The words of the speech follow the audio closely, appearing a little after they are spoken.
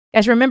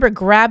Guys, remember,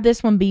 grab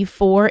this one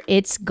before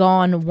it's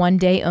gone, 1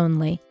 day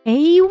only.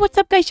 Hey, what's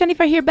up, guys?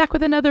 Genifah here, back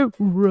with another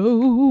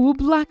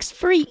Roblox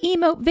free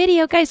emote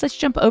video. Guys, let's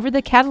jump over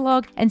the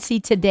catalog and see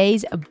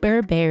today's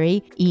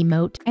Burberry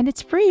emote. And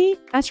it's free.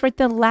 That's right,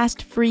 the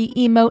last free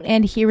emote.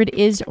 And here it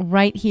is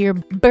right here.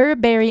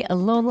 Burberry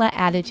Lola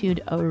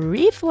Attitude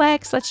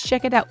Reflex. Let's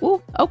check it out.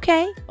 Ooh,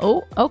 okay.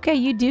 Oh, okay.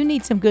 You do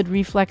need some good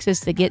reflexes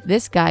to get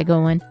this guy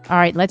going. All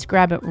right, let's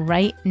grab it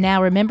right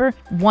now. Remember,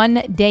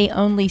 1 day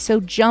only.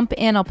 So jump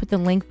in. I'll put the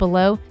link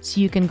below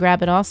so you can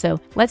grab it also.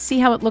 Let's see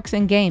how it looks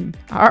in game.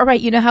 All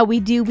right, you know how we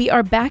do. We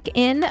are back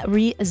in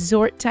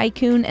Resort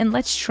Tycoon, and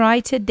let's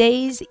try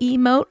today's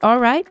emote. All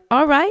right,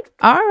 all right,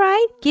 all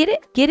right. Get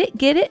it, get it,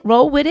 get it.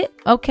 Roll with it.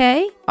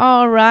 Okay.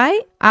 All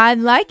right. I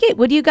like it.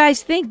 What do you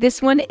guys think?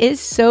 This one is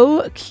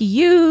so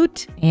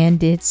cute,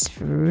 and it's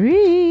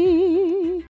free.